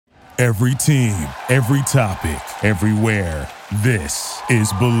Every team, every topic, everywhere. This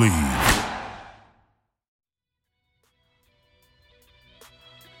is Believe.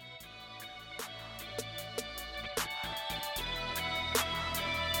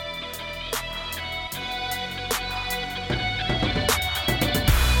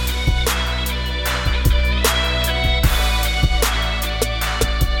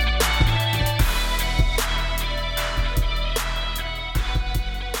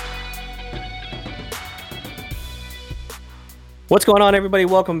 What's going on, everybody?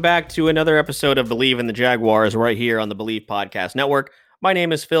 Welcome back to another episode of Believe in the Jaguars right here on the Believe Podcast Network. My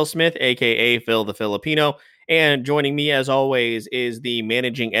name is Phil Smith, a.k.a. Phil the Filipino, and joining me, as always, is the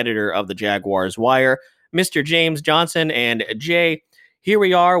managing editor of the Jaguars Wire, Mr. James Johnson. And Jay, here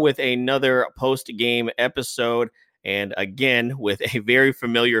we are with another post-game episode, and again, with a very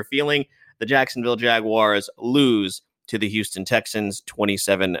familiar feeling, the Jacksonville Jaguars lose to the Houston Texans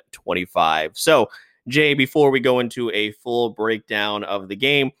 27-25. So, Jay, before we go into a full breakdown of the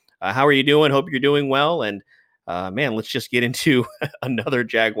game, how are you doing? Hope you're doing well. And man, let's just get into another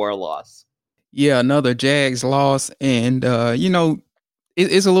Jaguar loss. Yeah, another Jags loss. And,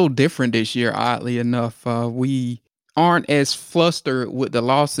 it's a little different this year, oddly enough. We aren't as flustered with the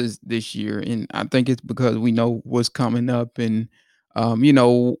losses this year. And I think it's because we know what's coming up and,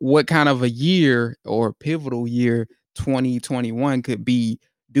 what kind of a year or pivotal year 2021 could be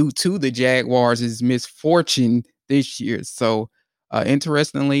due to the Jaguars' misfortune this year. So,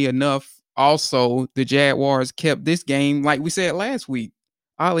 interestingly enough, also, the Jaguars kept this game, like we said last week.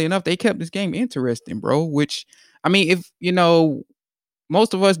 Oddly enough, they kept this game interesting, bro, which, I mean, if,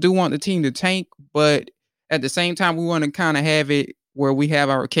 most of us do want the team to tank, but at the same time, we want to kind of have it where we have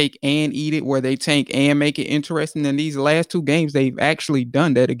our cake and eat it, where they tank and make it interesting. And these last two games, they've actually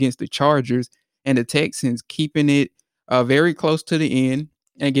done that against the Chargers and the Texans, keeping it very close to the end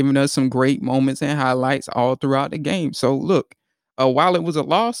and giving us some great moments and highlights all throughout the game. So, look, while it was a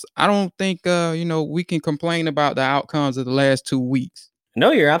loss, I don't think, we can complain about the outcomes of the last 2 weeks.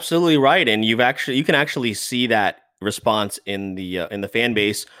 No, you're absolutely right, and you can actually see that response in the fan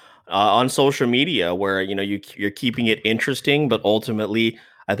base on social media, where you're keeping it interesting, but ultimately,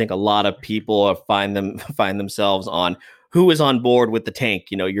 I think a lot of people find themselves on who is on board with the tank.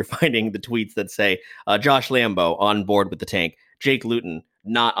 You're finding the tweets that say Josh Lambo on board with the tank, Jake Luton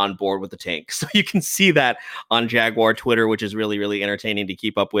not on board with the tank. So you can see that on Jaguar Twitter, which is really, really entertaining to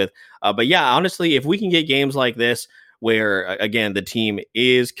keep up with. But yeah, honestly, if we can get games like this, where, again, the team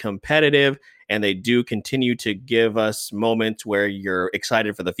is competitive and they do continue to give us moments where you're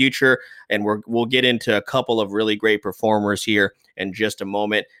excited for the future. And we'll get into a couple of really great performers here in just a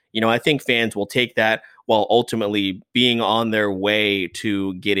moment. I think fans will take that while ultimately being on their way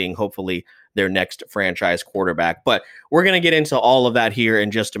to getting, hopefully, their next franchise quarterback. But we're going to get into all of that here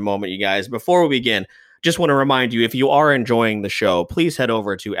in just a moment, you guys. Before we begin, just want to remind you, if you are enjoying the show, please head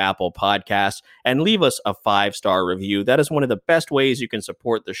over to Apple Podcasts and leave us a 5-star review. That is one of the best ways you can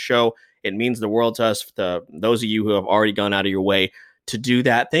support the show. It means the world to us, to those of you who have already gone out of your way to do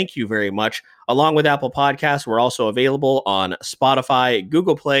that. Thank you very much. Along with Apple Podcasts, we're also available on Spotify,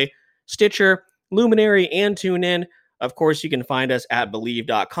 Google Play, Stitcher, Luminary, and TuneIn. Of course, you can find us at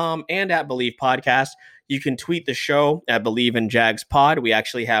Believe.com and at Believe Podcast. You can tweet the show at Believe in Jags Pod. We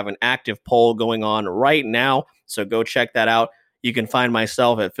actually have an active poll going on right now, so go check that out. You can find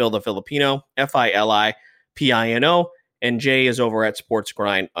myself at Phil the Filipino, Filipino, and Jay is over at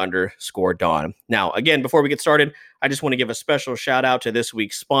SportsGrind_Dawn. Now, again, before we get started, I just want to give a special shout out to this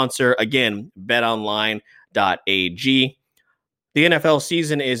week's sponsor. Again, BetOnline.ag. The NFL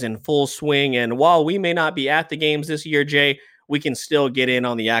season is in full swing, and while we may not be at the games this year, Jay, we can still get in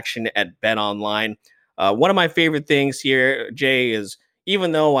on the action at BetOnline. One of my favorite things here, Jay, is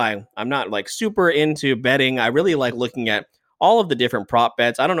even though I'm not like super into betting, I really like looking at all of the different prop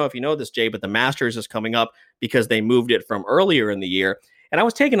bets. I don't know if you know this, Jay, but the Masters is coming up because they moved it from earlier in the year. And I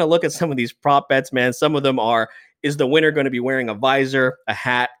was taking a look at some of these prop bets, man. Some of them are, is the winner going to be wearing a visor, a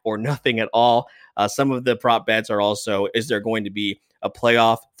hat, or nothing at all? Some of the prop bets are also, is there going to be a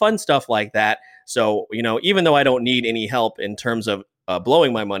playoff? Fun stuff like that. So, even though I don't need any help in terms of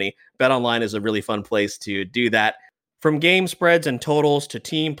blowing my money, BetOnline is a really fun place to do that. From game spreads and totals to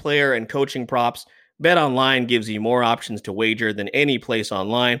team, player, and coaching props, BetOnline gives you more options to wager than any place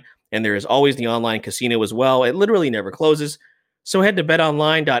online, and there is always the online casino as well. It literally never closes. So head to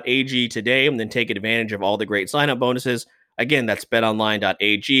betonline.ag today and then take advantage of all the great sign-up bonuses. Again, that's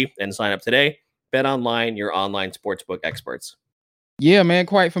betonline.ag and sign up today. BetOnline, your online sportsbook experts. Yeah, man,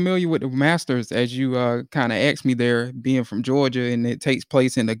 quite familiar with the Masters, as you kind of asked me there, being from Georgia, and it takes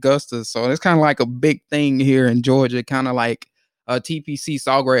place in Augusta. So it's kind of like a big thing here in Georgia, kind of like TPC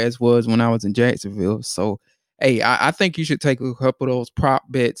Sawgrass was when I was in Jacksonville. So, hey, I think you should take a couple of those prop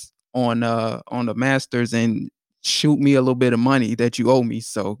bets on the Masters and shoot me a little bit of money that you owe me.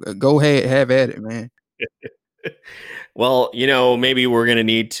 So go ahead, have at it, man. Well, maybe we're going to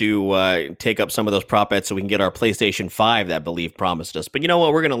need to take up some of those prop bets so we can get our PlayStation 5 that Believe promised us. But you know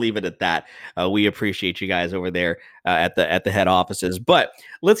what? We're going to leave it at that. We appreciate you guys over there at the head offices. But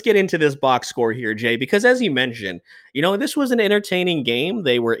let's get into this box score here, Jay, because as you mentioned, this was an entertaining game.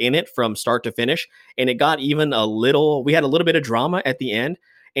 They were in it from start to finish, and it got even we had a little bit of drama at the end.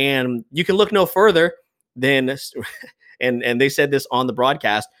 And you can look no further than, and they said this on the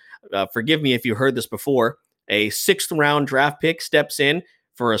broadcast. Forgive me if you heard this before. A 6th round draft pick steps in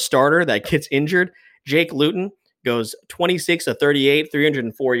for a starter that gets injured. Jake Luton goes 26 of 38,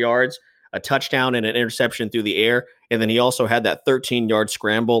 304 yards, a touchdown and an interception through the air. And then he also had that 13-yard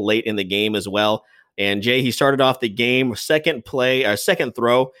scramble late in the game as well. And Jay, he started off the game, second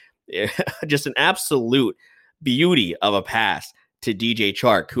throw, just an absolute beauty of a pass to DJ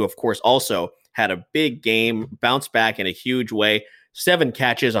Chark, who of course also had a big game, bounced back in a huge way, 7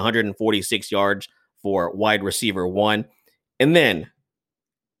 catches, 146 yards for wide receiver 1. And then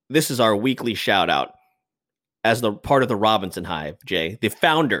this is our weekly shout out as the part of the Robinson Hive, Jay, the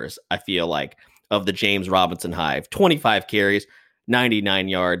founders, I feel like, of the James Robinson Hive. 25 carries, 99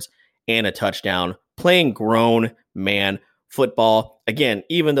 yards, and a touchdown, playing grown man football. Again,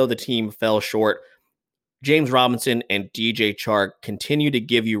 even though the team fell short, James Robinson and DJ Chark continue to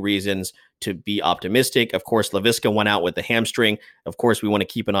give you reasons to be optimistic. Of course, Laviska went out with the hamstring. Of course, we want to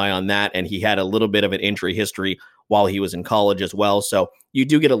keep an eye on that. And he had a little bit of an injury history while he was in college as well. So you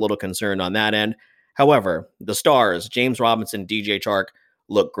do get a little concerned on that end. However, the stars, James Robinson, DJ Chark,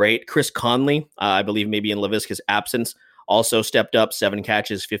 look great. Chris Conley, I believe maybe in Laviska's absence, also stepped up, 7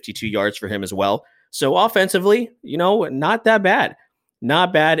 catches, 52 yards for him as well. So offensively, not that bad.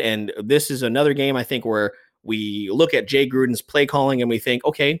 Not bad. And this is another game, I think, where we look at Jay Gruden's play calling and we think,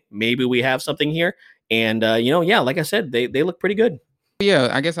 okay, maybe we have something here. And, like I said, they look pretty good. Yeah,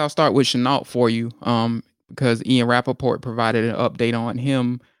 I guess I'll start with Shenault for you because Ian Rappaport provided an update on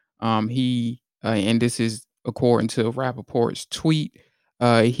him. And this is according to Rappaport's tweet,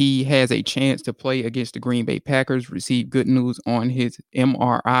 he has a chance to play against the Green Bay Packers, received good news on his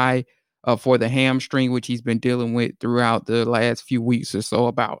MRI for the hamstring, which he's been dealing with throughout the last few weeks or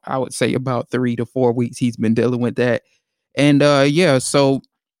so. I would say about 3 to 4 weeks he's been dealing with that. And so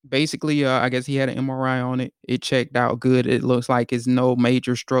basically, I guess he had an MRI on it. It checked out good. It looks like it's no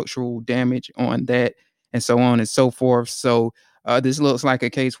major structural damage on that, and so on and so forth. So this looks like a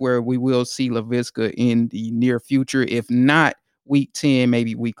case where we will see Laviska in the near future, if not week 10,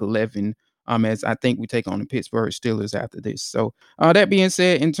 maybe week 11. As I think we take on the Pittsburgh Steelers after this. So that being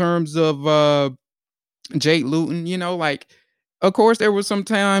said, in terms of Jake Luton, of course, there were some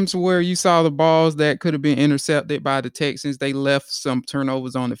times where you saw the balls that could have been intercepted by the Texans. They left some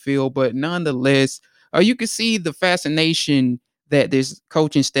turnovers on the field, but nonetheless, you can see the fascination that this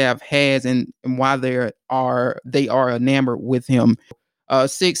coaching staff has and why they are enamored with him.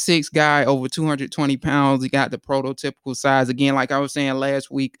 6'6" guy, over 220 pounds. He got the prototypical size. Again, like I was saying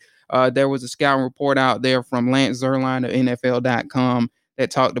last week, there was a scouting report out there from Lance Zierlein of NFL.com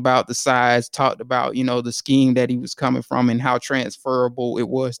that talked about the size, talked about, the scheme that he was coming from and how transferable it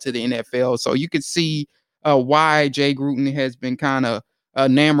was to the NFL. So you could see why Jay Gruden has been kind of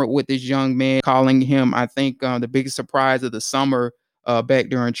enamored with this young man, calling him, I think, the biggest surprise of the summer back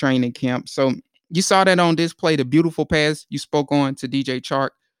during training camp. So you saw that on display, the beautiful pass you spoke on to DJ Chark.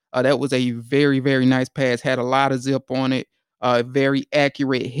 That was a very, very nice pass, had a lot of zip on it. Very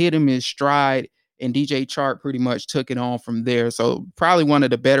accurate, hit him in stride, and DJ Chark pretty much took it on from there. So probably one of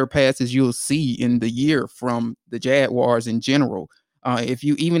the better passes you'll see in the year from the Jaguars in general. If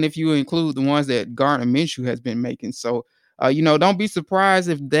you include the ones that Gardner Minshew has been making. So don't be surprised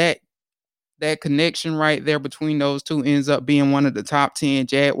if that connection right there between those two ends up being one of the top 10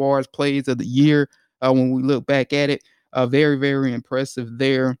 Jaguars plays of the year when we look back at it. Very, very impressive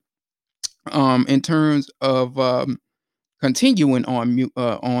there. In terms of continuing on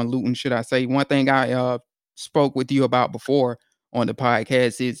Luton, should I say, one thing I spoke with you about before on the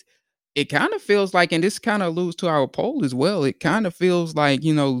podcast is it kind of feels like, and this kind of alludes to our poll as well, it kind of feels like,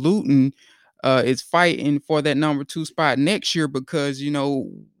 Luton is fighting for that number 2 spot next year because,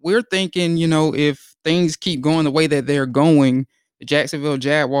 we're thinking, if things keep going the way that they're going, the Jacksonville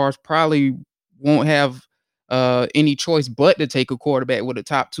Jaguars probably won't have any choice but to take a quarterback with a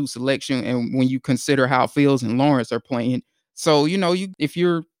top 2 selection. And when you consider how Fields and Lawrence are playing, so, if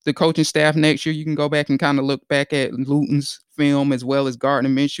you're the coaching staff next year, you can go back and kind of look back at Luton's film as well as Gardner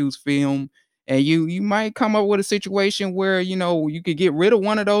Minshew's film And you might come up with a situation where, you could get rid of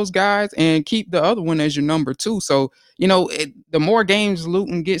one of those guys and keep the other one as your number two. So, the more games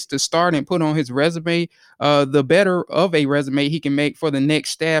Luton gets to start and put on his resume, the better of a resume he can make for the next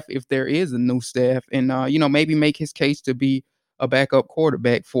staff if there is a new staff. And, maybe make his case to be a backup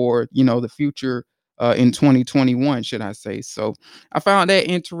quarterback for, the future in 2021, should I say. So I found that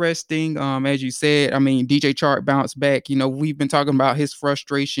interesting. As you said, I mean, DJ Chark bounced back. We've been talking about his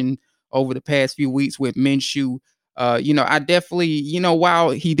frustration over the past few weeks with Minshew. I definitely,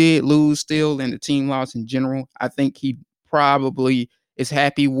 while he did lose still and the team lost in general, I think he probably is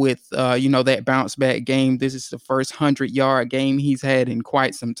happy with, that bounce back game. This is the first 100-yard game he's had in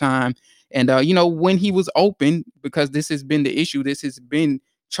quite some time. And, when he was open, because this has been the issue, this has been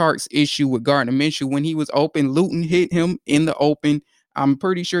Chark's issue with Gardner Minshew. When he was open, Luton hit him in the open. I'm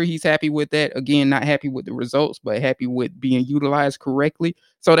pretty sure he's happy with that. Again, not happy with the results, but happy with being utilized correctly.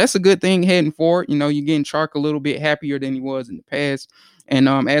 So that's a good thing heading forward. You're getting Chark a little bit happier than he was in the past. And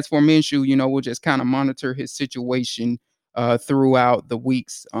as for Minshew, we'll just kind of monitor his situation throughout the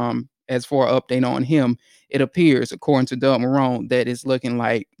weeks. As for an update on him, it appears, according to Doug Marrone, that it's looking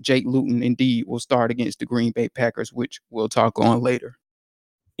like Jake Luton indeed will start against the Green Bay Packers, which we'll talk on later.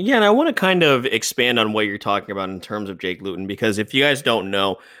 Yeah, and I want to kind of expand on what you're talking about in terms of Jake Luton, because if you guys don't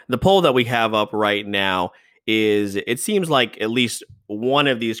know, the poll that we have up right now is it seems like at least one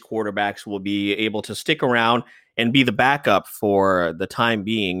of these quarterbacks will be able to stick around and be the backup for the time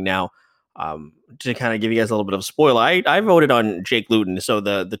being. Now, to kind of give you guys a little bit of a spoiler, I voted on Jake Luton. So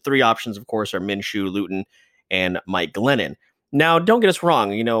the three options, of course, are Minshew, Luton, and Mike Glennon. Now, don't get us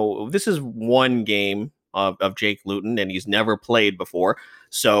wrong. This is one game of Jake Luton, and he's never played before.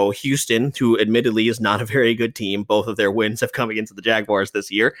 So Houston, who admittedly is not a very good team, both of their wins have come against the Jaguars this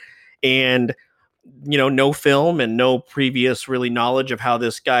year. And, no film and no previous really knowledge of how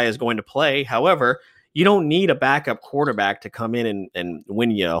this guy is going to play. However, you don't need a backup quarterback to come in and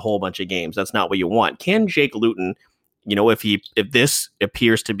win you a whole bunch of games. That's not what you want. Can Jake Luton, if this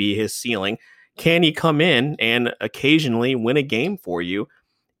appears to be his ceiling, can he come in and occasionally win a game for you?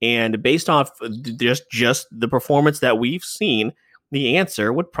 And based off just the performance that we've seen, the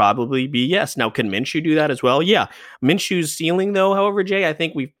answer would probably be yes. Now, can Minshew do that as well? Yeah. Minshew's ceiling, though, however, Jay, I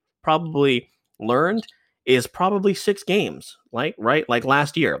think we've probably learned is probably 6 games, right? Like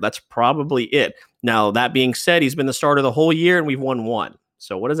last year. That's probably it. Now, that being said, he's been the starter the whole year and we've won 1.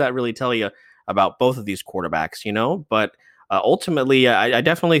 So what does that really tell you about both of these quarterbacks, But ultimately, I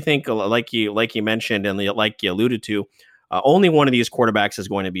definitely think, like you mentioned and like you alluded to, only one of these quarterbacks is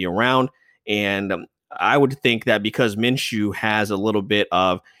going to be around. And I would think that because Minshew has a little bit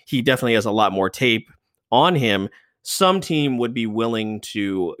he definitely has a lot more tape on him, some team would be willing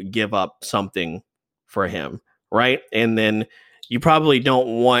to give up something for him, right? And then you probably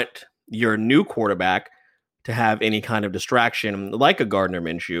don't want your new quarterback to have any kind of distraction like a Gardner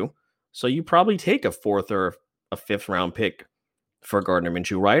Minshew. So you probably take a 4th or a 5th round pick for Gardner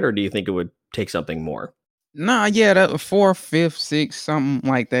Minshew, right? Or do you think it would take something more? Nah, yeah, that 4th, 5th, 6th, something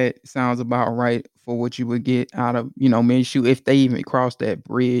like that sounds about right for what you would get out of, Minshew if they even cross that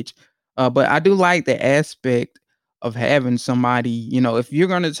bridge. But I do like the aspect of having somebody, if you're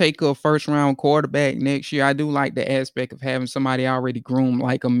going to take a first round quarterback next year, I do like the aspect of having somebody already groomed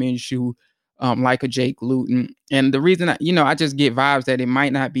like a Minshew, like a Jake Luton. And the reason, I just get vibes that it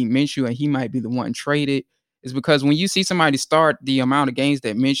might not be Minshew and he might be the one traded is because when you see somebody start the amount of games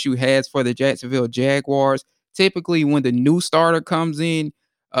that Minshew has for the Jacksonville Jaguars, typically when the new starter comes in,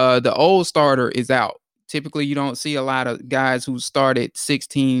 the old starter is out. Typically, you don't see a lot of guys who started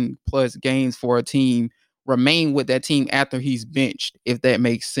 16 plus games for a team remain with that team after he's benched, if that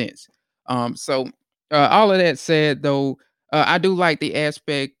makes sense. So all of that said, though, I do like the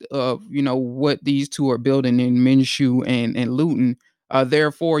aspect of, what these two are building in Minshew and Luton.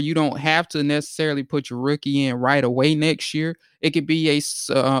 Therefore, you don't have to necessarily put your rookie in right away next year. It could be a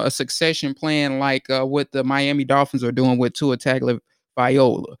succession plan like what the Miami Dolphins are doing with Tua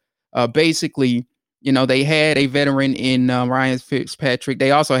Tagovailoa. Basically, they had a veteran in Ryan Fitzpatrick.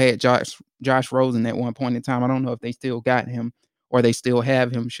 They also had Josh Rosen at one point in time. I don't know if they still got him or they still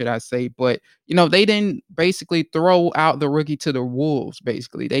have him, should I say. But, they didn't basically throw out the rookie to the wolves,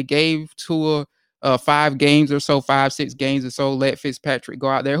 basically. They gave Tua 5 games or so, 5-6 games or so, let Fitzpatrick go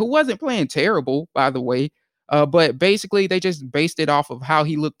out there, who wasn't playing terrible, by the way. But basically, they just based it off of how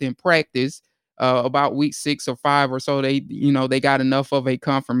he looked in practice. About week 6 or 5 or so, they got enough of a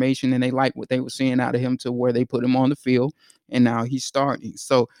confirmation and they liked what they were seeing out of him to where they put him on the field. And now he's starting.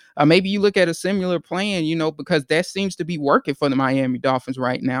 So maybe you look at a similar plan, because that seems to be working for the Miami Dolphins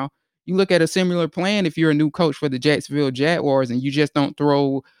right now. You look at a similar plan if you're a new coach for the Jacksonville Jaguars and you just don't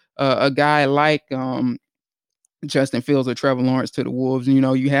throw a guy like Justin Fields or Trevor Lawrence to the Wolves.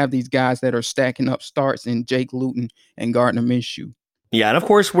 You have these guys that are stacking up starts in Jake Luton and Gardner Minshew. Yeah, and of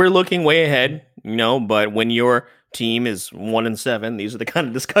course we're looking way ahead, but when your team is 1-7, these are the kind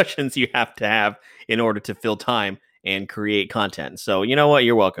of discussions you have to have in order to fill time and create content. So you know what?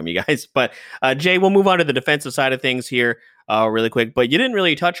 You're welcome, you guys. But Jay, we'll move on to the defensive side of things here really quick. But you didn't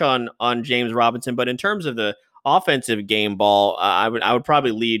really touch on James Robinson. But in terms of the offensive game ball, I would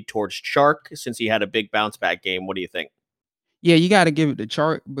probably lead towards Chark since he had a big bounce back game. What do you think? Yeah, you got to give it to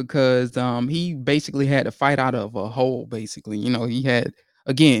Chark because he basically had to fight out of a hole. Basically, he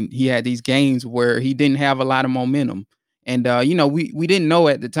had these games where he didn't have a lot of momentum, and we didn't know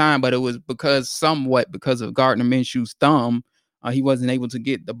at the time, but it was somewhat because of Gardner Minshew's thumb. He wasn't able to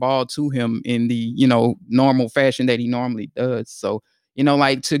get the ball to him in the normal fashion that he normally does. So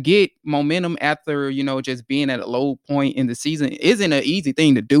like to get momentum after just being at a low point in the season isn't an easy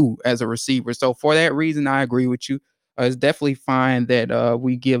thing to do as a receiver. So for that reason, I agree with you. It's definitely fine that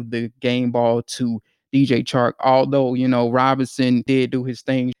we give the game ball to DJ Chark, although, Robinson did do his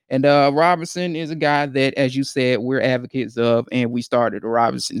thing. And Robinson is a guy that, as you said, we're advocates of, and we started a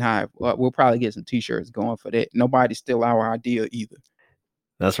Robinson Hive. We'll probably get some T-shirts going for that. Nobody's still our idea either.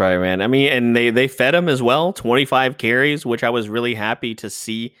 That's right, man. I mean, and they fed him as well, 25 carries, which I was really happy to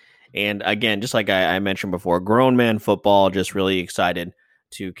see. And again, just like I mentioned before, grown man football, just really excited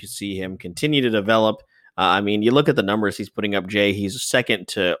to see him continue to develop. I mean, you look at the numbers he's putting up, Jay, he's second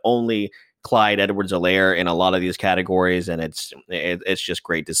to only Clyde Edwards-Helaire in a lot of these categories, and it's just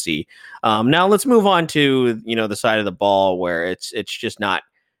great to see. Now let's move on to, the side of the ball where it's just not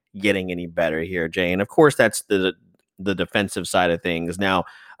getting any better here, Jay. And of course, that's the defensive side of things. Now,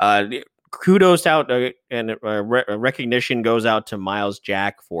 kudos out and recognition goes out to Myles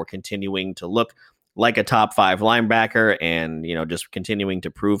Jack for continuing to look like a top 5 linebacker and, just continuing to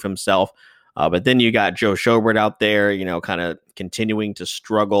prove himself. But then you got Joe Schobert out there, kind of continuing to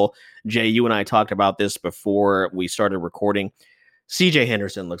struggle. Jay, you and I talked about this before we started recording. CJ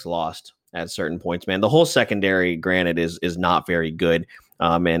Henderson looks lost at certain points, man. The whole secondary, granted, is not very good.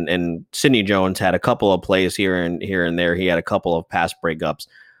 And Sidney Jones had a couple of plays here and there. He had a couple of pass breakups.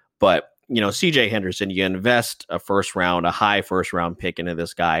 But, CJ Henderson, you invest a high first round pick into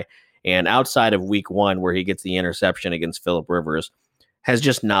this guy. And outside of week 1, where he gets the interception against Phillip Rivers, has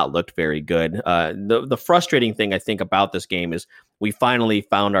just not looked very good. The frustrating thing I think about this game is we finally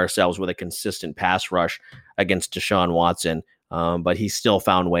found ourselves with a consistent pass rush against Deshaun Watson, but he still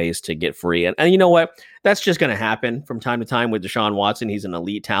found ways to get free. And you know what? That's just going to happen from time to time with Deshaun Watson. He's an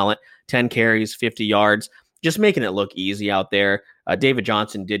elite talent, 10 carries, 50 yards, just making it look easy out there. David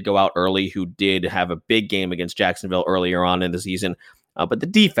Johnson did go out early, who did have a big game against Jacksonville earlier on in the season. But the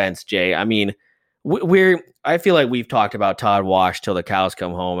defense, Jay, I mean, I feel like we've talked about Todd Wash till the cows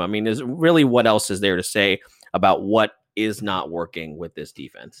come home. I mean, is really what else is there to say about what is not working with this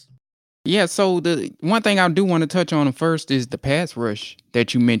defense? Yeah, so the one thing I do want to touch on first is the pass rush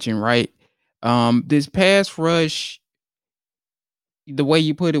that you mentioned, right? This pass rush, the way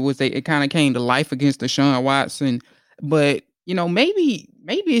you put it was that it kind of came to life against Deshaun Watson, but maybe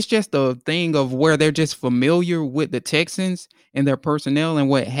it's just a thing of where they're just familiar with the Texans and their personnel and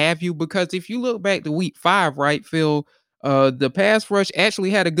what have you. Because if you look back to week 5, right, Phil, the pass rush actually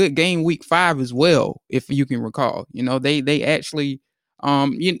had a good game week 5 as well, if you can recall. They actually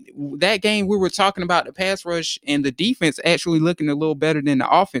that game we were talking about the pass rush and the defense actually looking a little better than the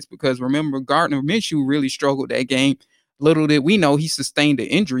offense, because remember, Gardner Minshew really struggled that game. Little did we know he sustained an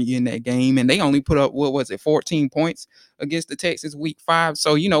injury in that game, and they only put up, 14 points against the Texans week 5.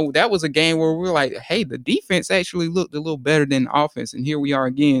 So, that was a game where we're like, hey, the defense actually looked a little better than the offense. And here we are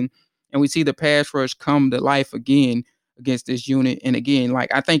again, and we see the pass rush come to life again against this unit. And again, like,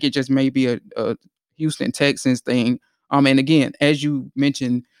 I think it just may be a Houston Texans thing. And again, as you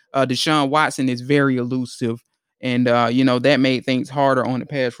mentioned, Deshaun Watson is very elusive. And, that made things harder on the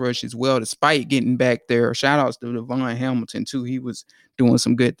pass rush as well, despite getting back there. Shout outs to Devon Hamilton, too. He was doing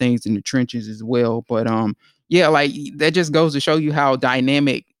some good things in the trenches as well. But, yeah, like that just goes to show you how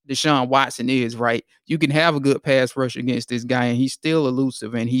dynamic Deshaun Watson is, right? You can have a good pass rush against this guy, and he's still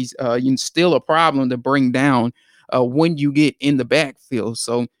elusive, and he's still a problem to bring down when you get in the backfield.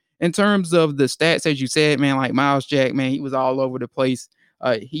 So in terms of the stats, as you said, man, like Myles Jack, man, he was all over the place.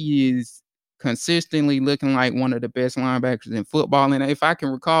 He is consistently looking like one of the best linebackers in football. And if I can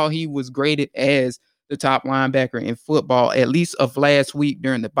recall, he was graded as the top linebacker in football, at least of last week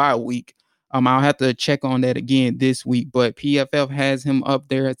during the bye week. I'll have to check on that again this week, but PFF has him up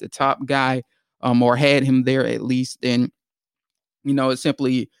there as the top guy, or had him there at least. And, it's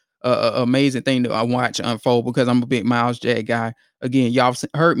simply amazing thing to watch unfold because I'm a big Miles Jack guy. Again, y'all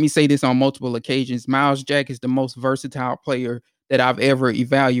heard me say this on multiple occasions. Miles Jack is the most versatile player that I've ever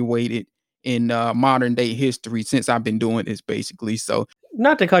evaluated in modern day history since I've been doing this, basically. So,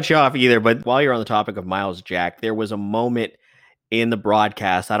 not to cut you off either, but while you're on the topic of Miles Jack, there was a moment in the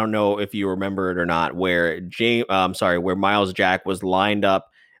broadcast, I don't know if you remember it or not, where where Miles Jack was lined up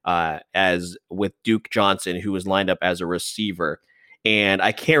as with Duke Johnson, who was lined up as a receiver, and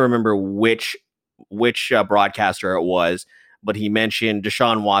I can't remember which broadcaster it was, but he mentioned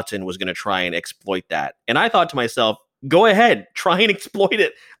Deshaun Watson was going to try and exploit that, and I thought to myself, go ahead, try and exploit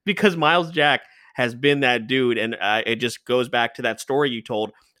it, because Miles Jack has been that dude, and it just goes back to that story you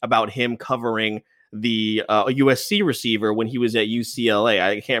told about him covering the USC receiver when he was at UCLA.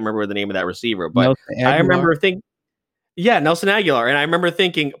 I can't remember the name of that receiver, but I remember thinking, Nelson Aguilar. And I remember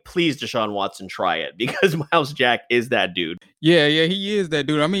thinking, please, Deshaun Watson, try it, because Miles Jack is that dude. Yeah, he is that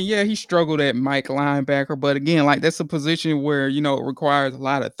dude. I mean, yeah, he struggled at Mike linebacker, but again, like that's a position where, it requires a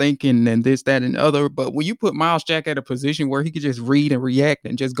lot of thinking and this, that, and other. But when you put Miles Jack at a position where he could just read and react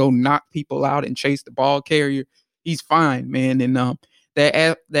and just go knock people out and chase the ball carrier, he's fine, man. And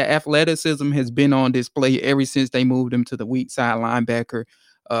that athleticism has been on display ever since they moved him to the weak side linebacker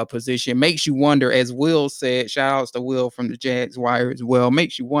position. Makes you wonder, as Will said, shout outs to Will from the Jags Wire as well,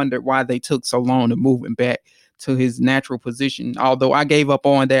 makes you wonder why they took so long to move him back to his natural position. Although I gave up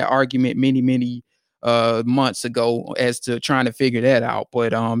on that argument many months ago as to trying to figure that out.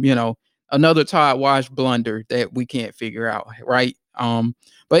 But another Todd Wash blunder that we can't figure out, right?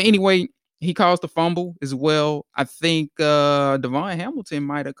 But anyway, he caused a fumble as well. I think Devon Hamilton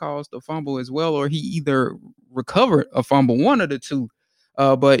might have caused a fumble as well, or he either recovered a fumble, one of the two.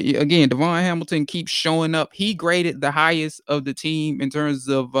 But again, Devon Hamilton keeps showing up. He graded the highest of the team in terms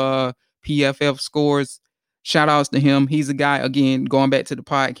of PFF scores. Shout outs to him. He's a guy, again, going back to the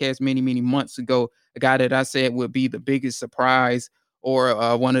podcast many months ago, a guy that I said would be the biggest surprise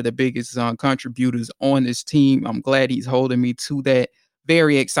or one of the biggest contributors on this team. I'm glad he's holding me to that.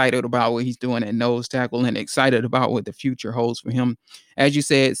 Very excited about what he's doing at nose tackle and excited about what the future holds for him. As you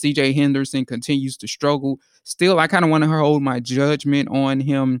said, CJ Henderson continues to struggle. Still, I kind of want to hold my judgment on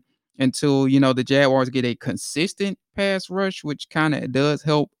him until, the Jaguars get a consistent pass rush, which kind of does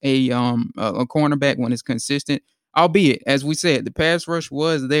help a cornerback when it's consistent. Albeit, as we said, the pass rush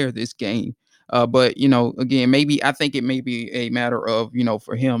was there this game. But, again, I think it may be a matter of,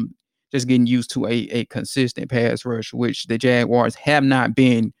 for him, just getting used to a consistent pass rush, which the Jaguars have not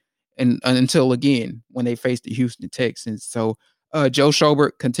been until, again, when they face the Houston Texans. So Joe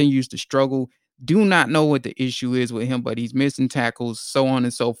Schobert continues to struggle. Do not know what the issue is with him, but he's missing tackles, so on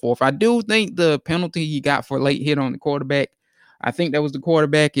and so forth. I do think the penalty he got for late hit on the quarterback, I think that was the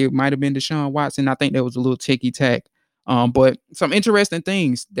quarterback. It might have been Deshaun Watson. I think that was a little ticky-tack. But some interesting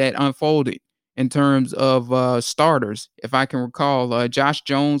things that unfolded in terms of starters. If I can recall, Josh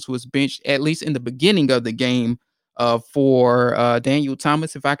Jones was benched, at least in the beginning of the game, for Daniel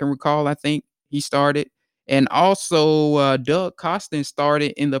Thomas, if I can recall. I think he started. And also, Doug Costin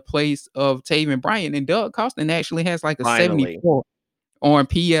started in the place of Taven Bryan. And Doug Costin actually has like a 74 on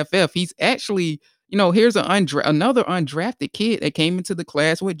PFF. He's actually, here's another undrafted kid that came into the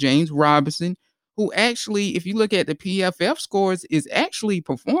class with James Robinson, who actually, if you look at the PFF scores, is actually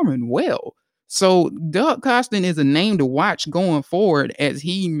performing well. So Doug Costin is a name to watch going forward, as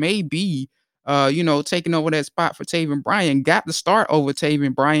he may be, taking over that spot for Taven Bryan. Got the start over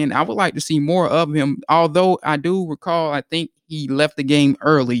Taven Bryan. I would like to see more of him, although I do recall, I think he left the game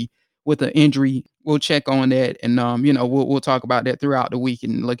early with an injury. We'll check on that, and we'll talk about that throughout the week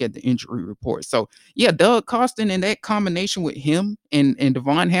and look at the injury report. So yeah, Doug Costin and that combination with him and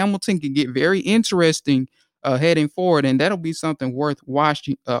Devon Hamilton can get very interesting heading forward, and that'll be something worth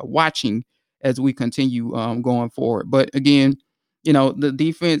watching as we continue going forward. But again, the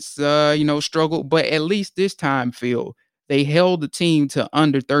defense, struggled, but at least this time, Phil, they held the team to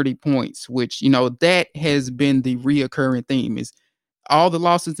under 30 points, which, that has been the reoccurring theme. Is all the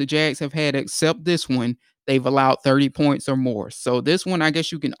losses the Jags have had except this one, they've allowed 30 points or more. So this one, I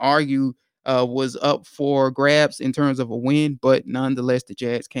guess you can argue, was up for grabs in terms of a win, but nonetheless, the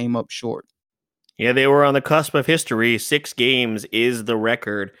Jags came up short. Yeah, they were on the cusp of history. 6 games is the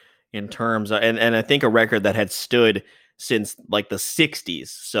record in terms of, and I think a record that had stood since like the 60s.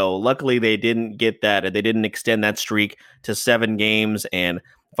 So luckily they didn't get that. They didn't extend that streak to 7 games and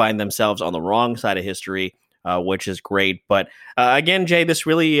find themselves on the wrong side of history, which is great. But again, Jay, this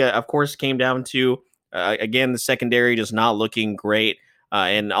really, of course, came down to, again, the secondary just not looking great.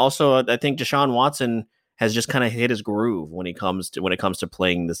 And also, I think Deshaun Watson has just kind of hit his groove when it comes to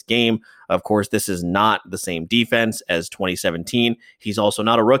playing this game. Of course, this is not the same defense as 2017. He's also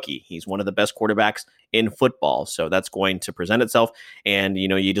not a rookie. He's one of the best quarterbacks in football. So that's going to present itself. And,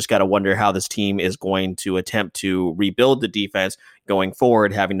 you just got to wonder how this team is going to attempt to rebuild the defense going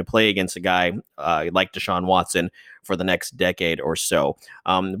forward, having to play against a guy like Deshaun Watson for the next decade or so.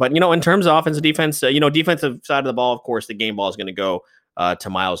 But, in terms of offensive defense, defensive side of the ball, of course, the game ball is going to go to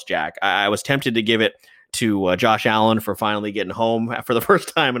Myles Jack. I was tempted to give it to Josh Allen for finally getting home for the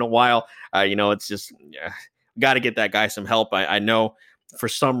first time in a while. It's just got to get that guy some help. I know for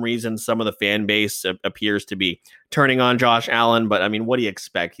some reason, some of the fan base appears to be turning on Josh Allen, but I mean, what do you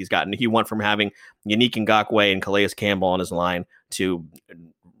expect? He went from having Yannick Ngakoue and Calais Campbell on his line to,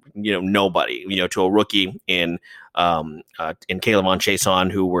 nobody, to a rookie in K'Lavon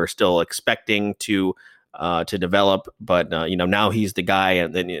Chaisson, who we're still expecting to develop, but now he's the guy,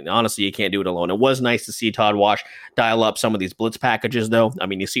 and then honestly, you can't do it alone. It was nice to see Todd Wash dial up some of these blitz packages, though. I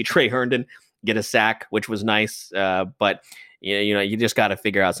mean, you see Trey Herndon get a sack, which was nice, but you just got to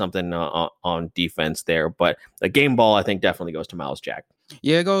figure out something on defense there. But the game ball, I think, definitely goes to Myles Jack.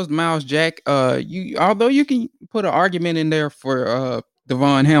 Yeah, it goes to Myles Jack. Although you can put an argument in there for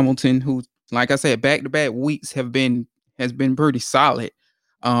Devon Hamilton, who, like I said, back-to-back weeks has been pretty solid.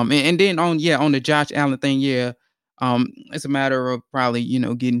 And then on the Josh Allen thing, it's a matter of probably,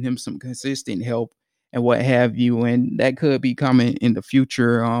 getting him some consistent help and what have you, and that could be coming in the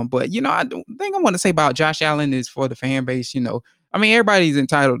future. But I don't think I want to say about Josh Allen is for the fan base. I mean, everybody's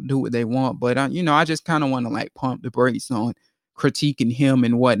entitled to do what they want, but I just kind of want to like pump the brakes on critiquing him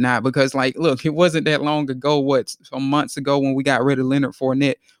and whatnot, because look, it wasn't that long ago, some months ago, when we got rid of Leonard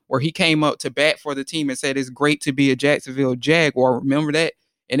Fournette, where he came up to bat for the team and said it's great to be a Jacksonville Jaguar. Remember that?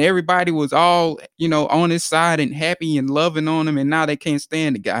 And everybody was all, on his side and happy and loving on him. And now they can't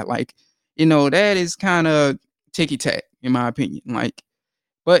stand the guy. That is kind of ticky-tack, in my opinion.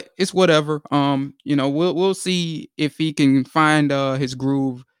 But it's whatever. We'll see if he can find his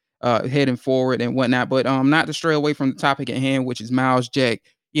groove heading forward and whatnot. But not to stray away from the topic at hand, which is Myles Jack.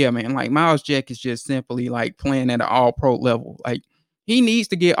 Yeah, man, Myles Jack is just simply playing at an all-pro level. He needs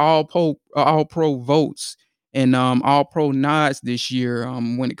to get all-pro votes and all-pro nods this year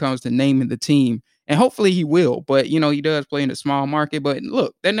when it comes to naming the team. And hopefully he will. But, he does play in a small market. But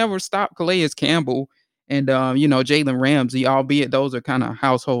look, that never stopped Calais Campbell and, Jalen Ramsey, albeit those are kind of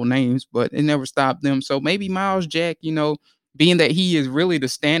household names, but it never stopped them. So maybe Myles Jack, being that he is really the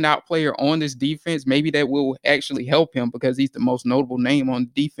standout player on this defense, maybe that will actually help him because he's the most notable name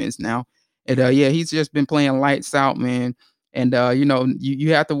on defense now. And, he's just been playing lights out, man. And,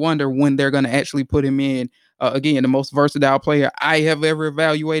 you have to wonder when they're going to actually put him in. Again, the most versatile player I have ever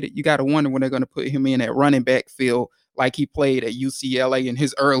evaluated. You got to wonder when they're going to put him in at running back field like he played at UCLA in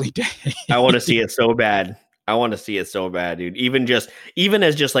his early days. I want to see it so bad. Dude. Even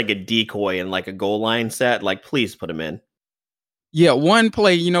as just like a decoy and like a goal line set, please put him in. Yeah, one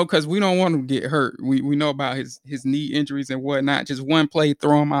play, because we don't want him to get hurt. We know about his knee injuries and whatnot. Just one play,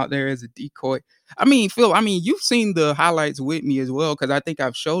 throw him out there as a decoy. I mean, Phil, you've seen the highlights with me as well, because I think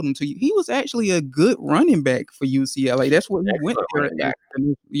I've showed them to you. He was actually a good running back for UCLA. That's what he went there.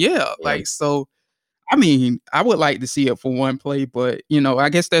 Yeah, so, I would like to see it for one play, but, I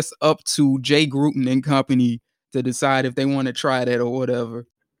guess that's up to Jay Gruden and company to decide if they want to try that or whatever.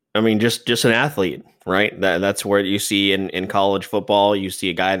 Just an athlete, right? That's where you see in college football, you see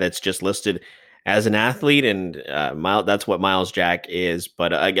a guy that's just listed as an athlete, and that's what Myles Jack is.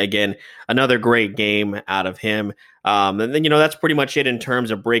 But again, another great game out of him. And then, that's pretty much it in terms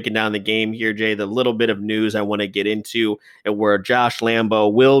of breaking down the game here, Jay. The little bit of news I want to get into, where Josh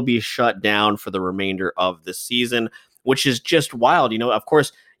Lambo will be shut down for the remainder of the season, which is just wild. Of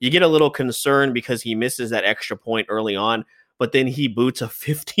course, you get a little concerned because he misses that extra point early on, but then he boots a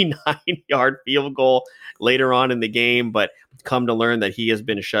 59-yard field goal later on in the game. But come to learn that he has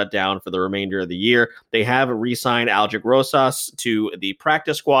been shut down for the remainder of the year. They have re-signed Aldrick Rosas to the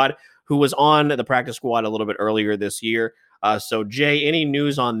practice squad, who was on the practice squad a little bit earlier this year. So, Jay, any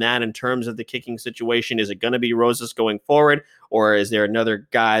news on that in terms of the kicking situation? Is it going to be Rosas going forward, or is there another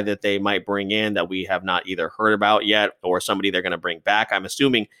guy that they might bring in that we have not either heard about yet, or somebody they're going to bring back? I'm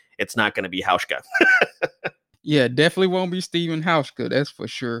assuming it's not going to be Hauschka. Yeah, definitely won't be Steven Hauschka, that's for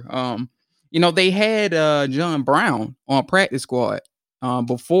sure. They had John Brown on practice squad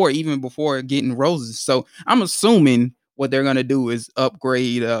before getting Roses. So I'm assuming what they're gonna do is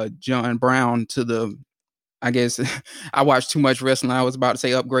upgrade John Brown to the. I guess I watched too much wrestling. I was about to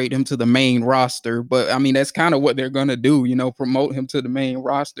say upgrade him to the main roster, but that's kind of what they're gonna do. Promote him to the main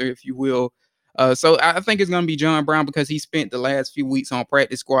roster, if you will. So I think it's gonna be John Brown because he spent the last few weeks on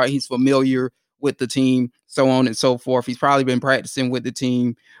practice squad. He's familiar with the team, so on and so forth. He's probably been practicing with the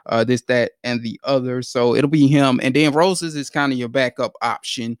team, this, that, and the other. So it'll be him. And then Roses is kind of your backup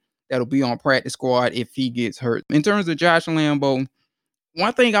option that'll be on practice squad if he gets hurt. In terms of Josh Lambo,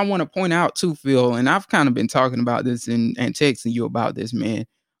 one thing I want to point out too, Phil, and I've kind of been talking about this and texting you about this, man.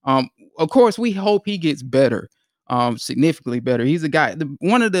 Of course, we hope he gets better, significantly better. He's a guy,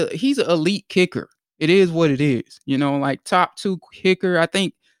 he's an elite kicker. It is what it is, like top 2 kicker. I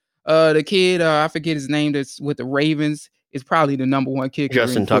think the kid, I forget his name, that's with the Ravens, is probably the number 1 kicker.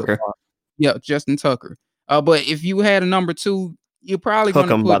 Justin Tucker. Yeah, Justin Tucker. But if you had a number 2, you're probably going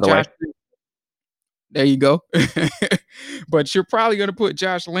to put by the Josh. way. There you go. But you're probably going to put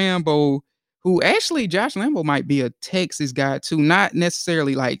Josh Lambo, who actually Josh Lambo might be a Texas guy too, not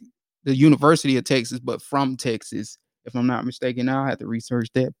necessarily like the University of Texas, but from Texas, if I'm not mistaken. I'll have to research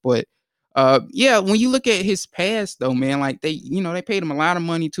that. But yeah, when you look at his past though, man, like they paid him a lot of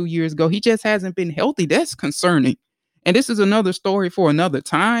money 2 years ago. He just hasn't been healthy. That's concerning. And this is another story for another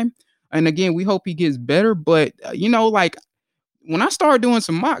time. And again, we hope he gets better. But like, when I start doing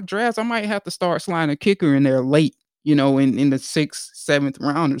some mock drafts, I might have to start sliding a kicker in there late, in the 6th, 7th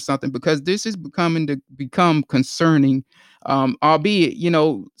round or something, because this is become concerning. Albeit,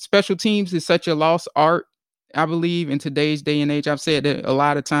 special teams is such a lost art, I believe, in today's day and age. I've said that a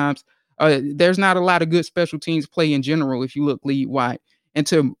lot of times. There's not a lot of good special teams play in general if you look league wide. And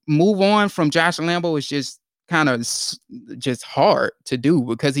to move on from Josh Lambo is just kind of just hard to do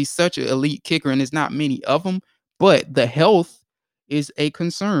because he's such an elite kicker and there's not many of them. But the health is a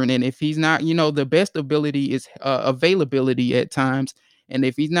concern. And if he's not, the best ability is availability at times. And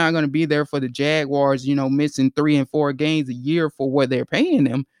if he's not going to be there for the Jaguars, missing 3 and 4 games a year for what they're paying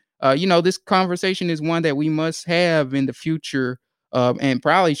him, this conversation is one that we must have in the future and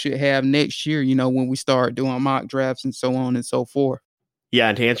probably should have next year, when we start doing mock drafts and so on and so forth. Yeah,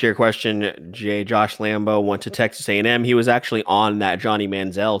 and to answer your question, Jay, Josh Lambo went to Texas A&M. He was actually on that Johnny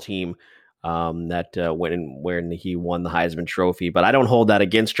Manziel team when he won the Heisman Trophy. But I don't hold that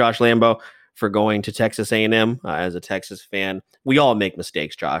against Josh Lambo for going to Texas A&M. As a Texas fan, we all make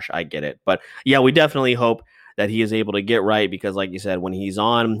mistakes, Josh. I get it. But yeah, we definitely hope that he is able to get right because, like you said, when he's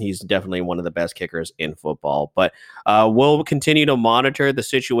on, he's definitely one of the best kickers in football. But we'll continue to monitor the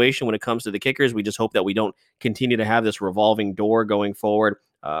situation when it comes to the kickers. We just hope that we don't continue to have this revolving door going forward.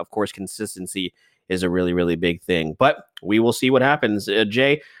 Of course, consistency is a really, really big thing. But we will see what happens.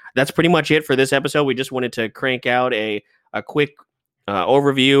 Jay, that's pretty much it for this episode. We just wanted to crank out a quick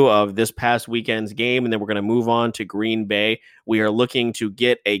overview of this past weekend's game, and then we're going to move on to Green Bay. We are looking to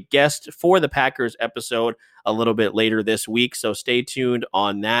get a guest for the Packers episode a little bit later this week, so stay tuned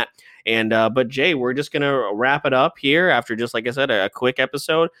on that. And but Jay, we're just going to wrap it up here after, just like I said, a quick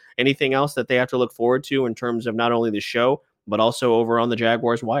episode. Anything else that they have to look forward to in terms of not only the show, but also over on the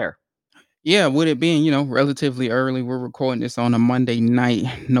Jaguars Wire? Yeah, with it being, relatively early, we're recording this on a Monday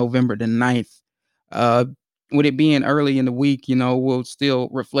night, November the 9th. With it being early in the week, we'll still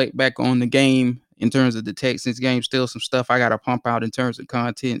reflect back on the game in terms of the Texans game. Still some stuff I got to pump out in terms of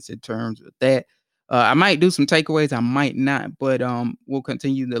contents, in terms of that. I might do some takeaways, I might not, but we'll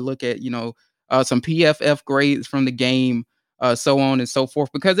continue to look at, some PFF grades from the game, so on and so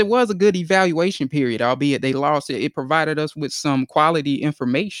forth, because it was a good evaluation period, albeit they lost it. It provided us with some quality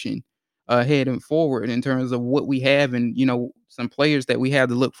information heading forward in terms of what we have and, some players that we have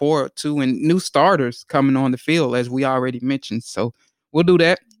to look forward to and new starters coming on the field, as we already mentioned. So we'll do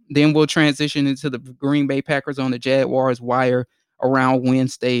that. Then we'll transition into the Green Bay Packers on the Jaguars Wire around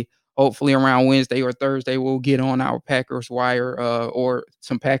Wednesday. Hopefully around Wednesday or Thursday, we'll get on our Packers Wire or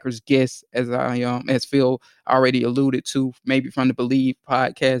some Packers guests, as Phil already alluded to, maybe from the Believe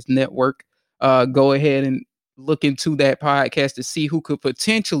Podcast Network. Go ahead and look into that podcast to see who could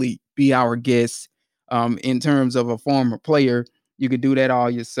potentially be our guest in terms of a former player. You could do that all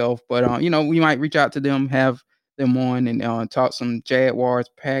yourself, but we might reach out to them, have them on and talk some Jaguars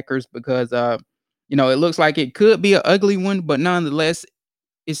Packers, because it looks like it could be an ugly one, but nonetheless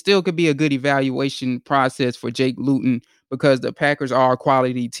it still could be a good evaluation process for Jake Luton, because the Packers are a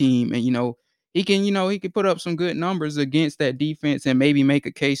quality team, and he can put up some good numbers against that defense and maybe make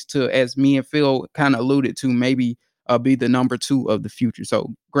a case to, as me and Phil kind of alluded to, maybe be the number 2 of the future.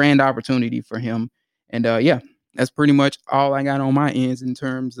 So grand opportunity for him. And yeah, that's pretty much all I got on my ends in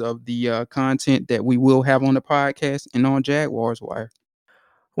terms of the content that we will have on the podcast and on Jaguars Wire.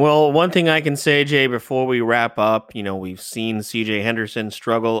 Well, one thing I can say, Jay, before we wrap up, we've seen CJ Henderson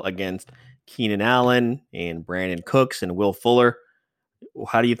struggle against Keenan Allen and Brandon Cooks and Will Fuller.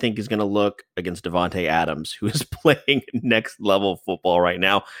 How do you think he's going to look against Davante Adams, who is playing next level football right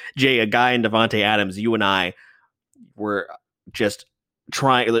now? Jay, a guy in Davante Adams, you and I were just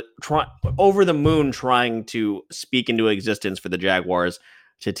trying over the moon, trying to speak into existence for the Jaguars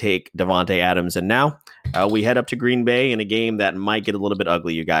to take Davante Adams. And now we head up to Green Bay in a game that might get a little bit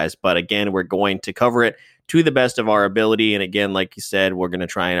ugly, you guys. But again, we're going to cover it to the best of our ability. And again, like you said, we're going to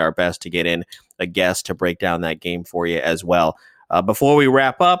try our best to get in a guest to break down that game for you as well. Before we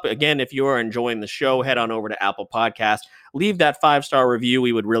wrap up, again, if you are enjoying the show, head on over to Apple Podcasts. Leave that 5-star review.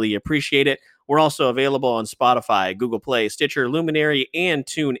 We would really appreciate it. We're also available on Spotify, Google Play, Stitcher, Luminary, and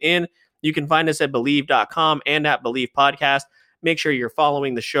TuneIn. You can find us at Believe.com and at Believe Podcast. Make sure you're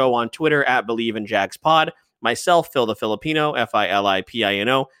following the show on Twitter at BelieveInJagsPod. Myself, Phil the Filipino,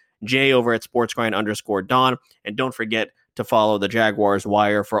 Filipino, Jay over at SportsGrind_Don. And don't forget to follow the Jaguars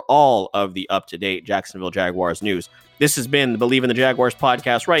Wire for all of the up-to-date Jacksonville Jaguars news. This has been the Believe in the Jaguars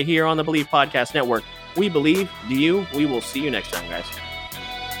podcast right here on the Believe Podcast Network. We believe, do you? We will see you next time, guys.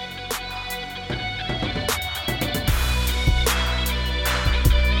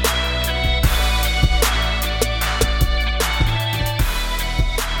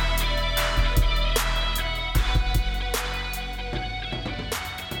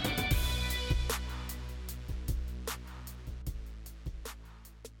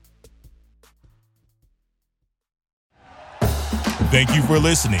 Thank you for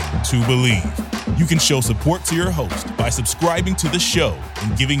listening to Believe. You can show support to your host by subscribing to the show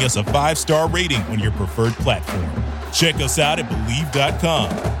and giving us a 5-star rating on your preferred platform. Check us out at Believe.com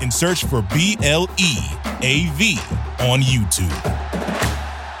and search for BLEAV on YouTube.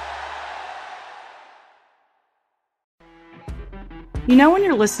 You know when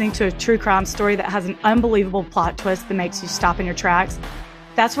you're listening to a true crime story that has an unbelievable plot twist that makes you stop in your tracks?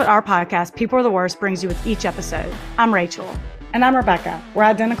 That's what our podcast, People Are the Worst, brings you with each episode. I'm Rachel. And I'm Rebecca. We're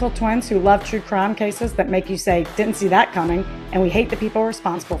identical twins who love true crime cases that make you say, didn't see that coming, and we hate the people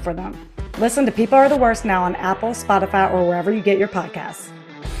responsible for them. Listen to People Are the Worst now on Apple, Spotify, or wherever you get your podcasts.